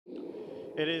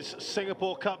It is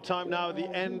Singapore Cup time now at the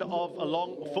end of a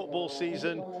long football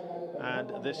season,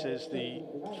 and this is the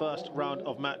first round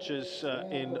of matches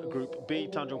in Group B.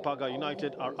 Tanjong Pagar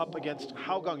United are up against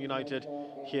Hougang United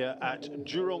here at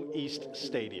Jurong East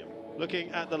Stadium.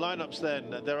 Looking at the lineups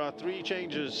then, there are 3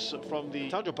 changes from the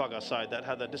Tanjong Pagar side that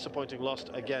had a disappointing loss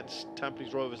against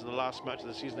Tampines Rovers in the last match of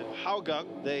the season. At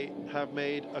Hougang, they have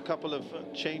made a couple of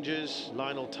changes.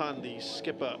 Lionel Tan, the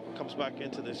skipper, comes back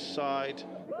into this side.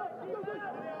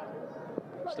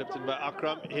 Slipped in by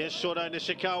Akram. Here's Shoda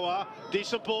Nishikawa.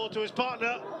 Decent ball to his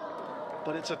partner,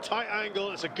 but it's a tight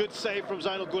angle. It's a good save from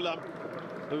Zainal Gulam,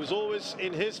 who's always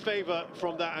in his favour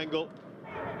from that angle.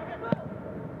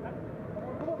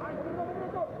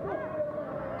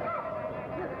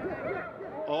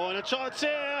 Oh, and a chance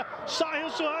here. Sahil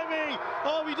Suhaimi.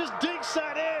 Oh, he just digs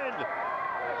that in.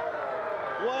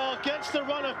 Well, against the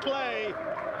run of play,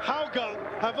 Hougang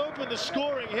have opened the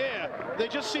scoring here. They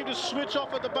just seem to switch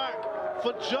off at the back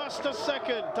for just a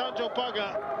second, Tanjong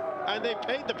Pagar, and they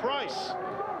paid the price.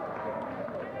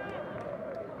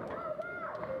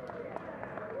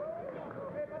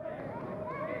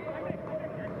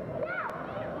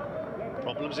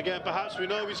 Problems again, perhaps. We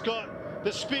know he's got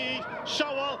the speed.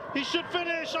 Shawal, he should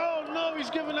finish. Oh no, he's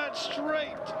given that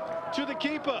straight to the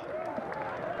keeper.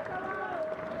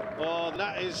 Oh,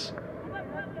 that is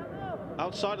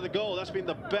outside of the goal. That's been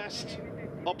the best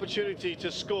opportunity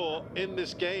to score in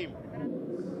this game.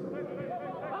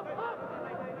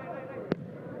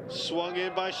 Swung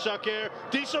in by Shakir.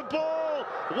 Decent ball.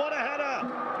 What a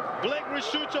header. Blake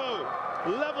Ricciuto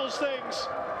levels things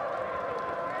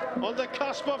on the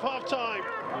cusp of half-time.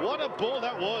 What a ball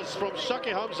that was from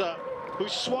Shakir Hamza, who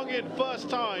swung in first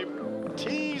time.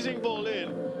 Teasing ball in.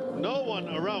 No one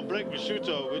around Blake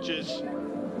Ricciuto, which is,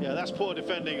 yeah, that's poor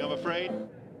defending, I'm afraid.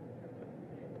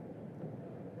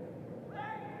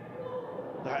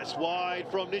 That's wide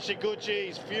from Nishiguchi.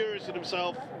 He's furious at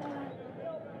himself.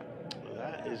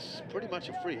 That is pretty much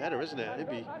a free header, isn't it?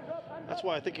 Maybe that's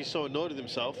why I think he's so annoyed with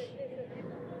himself.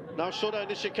 Now Shoda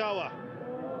Nishikawa.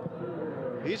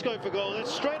 He's going for goal.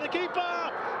 It's straight to the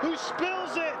keeper, who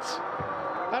spills it.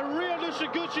 And Rio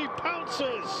Nishiguchi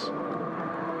pounces.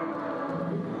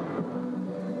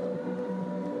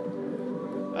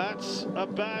 That's a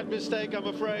bad mistake, I'm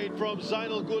afraid, from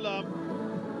Zainal Gulam.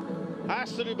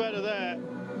 Has to do better there.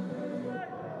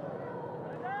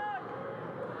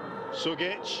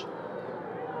 Sugic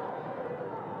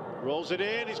rolls it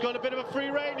in. He's got a bit of a free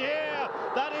rein here.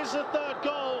 That is the 3rd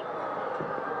goal.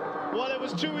 Well, it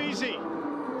was too easy.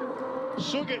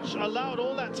 Sugic allowed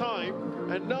all that time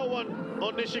and no one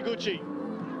on Nishiguchi.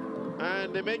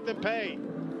 And they make them pay.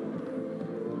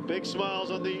 Big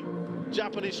smiles on the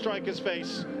Japanese striker's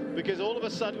face, because all of a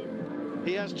sudden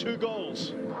he has 2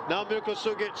 goals. Now Mirko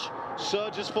Sugic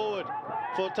surges forward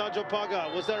for Tanjong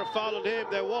Pagar. Was there a foul on him?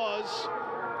 There was.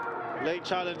 Late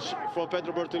challenge from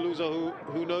Pedro Bortoluzo,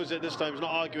 who knows it this time. He's not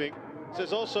arguing.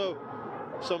 There's also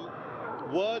some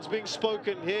words being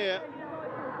spoken here.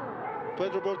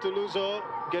 Pedro Bortoluzo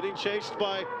getting chased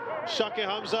by Shakir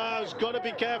Hamza, who's got to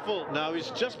be careful. Now,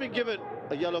 he's just been given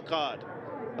a yellow card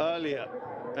earlier,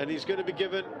 and he's going to be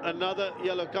given another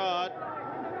yellow card,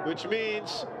 which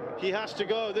means he has to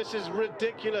go. This is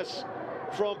ridiculous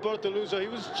from Bortoluzo. He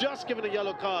was just given a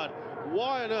yellow card.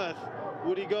 Why on earth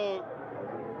would he go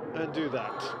and do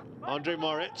that? Andre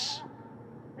Moritz.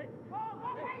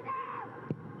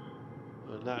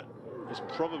 And that is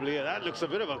probably it. That looks a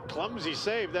bit of a clumsy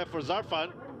save there for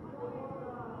Zarfan.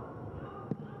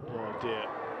 Oh dear.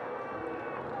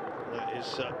 That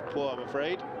is poor, I'm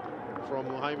afraid, from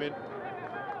Suhaimi.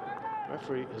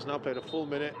 Referee has now played a full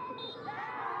minute.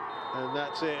 And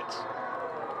that's it.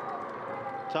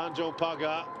 Tanjong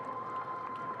Pagar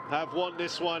have won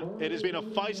this one. It has been a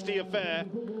feisty affair,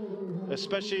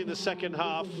 especially in the second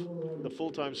half. The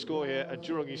full-time score here at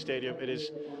Jurong East Stadium, it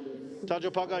is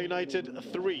Tanjong Pagar United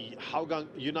 3, Hougang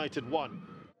United 1.